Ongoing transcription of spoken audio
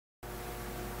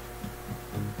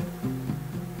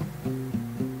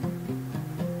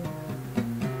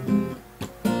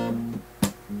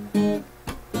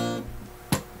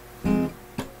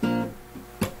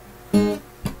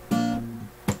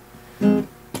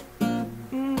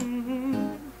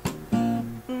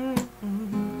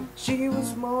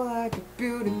like a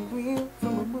beauty queen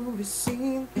from a movie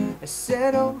scene. I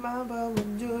said, oh my, but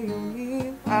what do you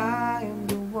mean? I am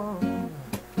the one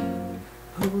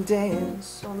who will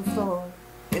dance on the floor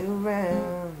and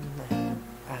around.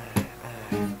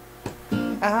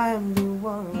 I am the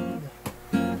one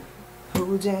who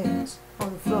will dance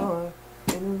on the floor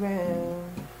and around.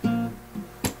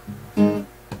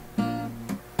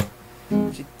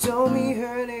 She told me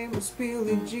her name was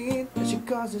Billie Jean, that she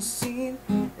caused a scene,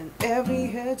 and every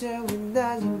hotel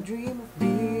doesn't dream of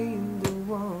being the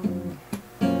one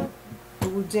who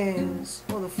will dance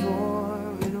on the floor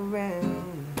and around.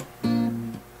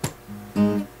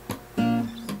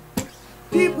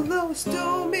 People always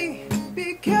told me,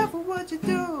 be careful what you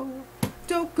do,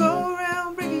 don't go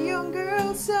around breaking young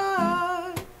girls'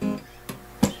 heart.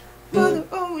 Mother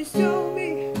always told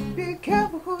me, be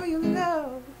careful who you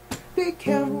love, be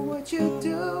careful what you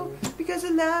do, because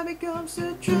a lie becomes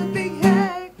the truth. Big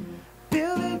hey,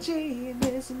 Billie Jean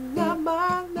is not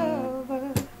my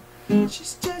lover.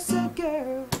 She's just a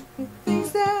girl who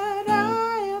thinks that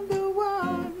I am the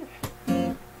one,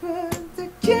 but the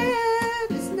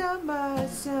kid is not my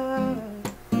son.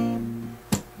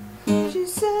 She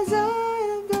says I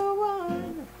am the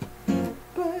one,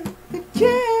 but the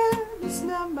kid is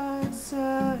not my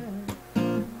son.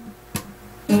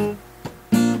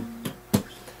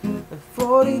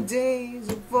 40 days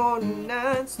and 40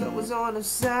 nights, that was on her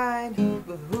side.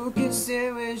 But who can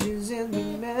say when she's in the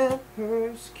man,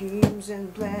 her schemes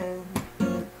and plans?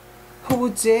 Who will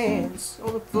dance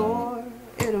on the floor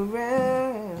and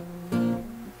around?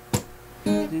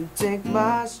 Then take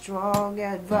my strong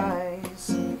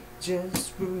advice,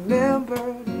 just remember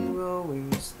to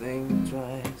always think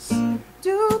twice.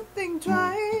 Do think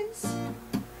twice.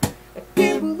 And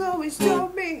people always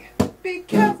told me, be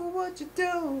careful what you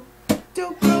do,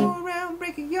 don't go around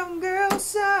breaking young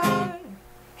girls' heart.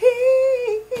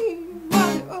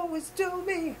 Mother always told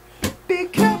me, be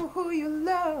careful who you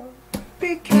love,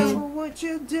 be careful what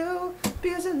you do,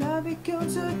 because a lie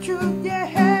becomes a truth. Yeah,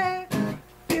 hey,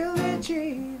 Billie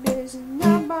Jean is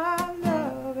not my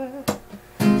lover.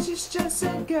 She's just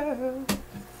a girl who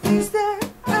thinks that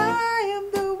I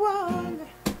am the one,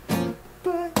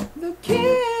 but the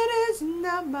kid is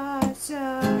not my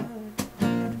son.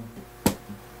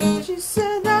 She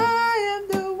said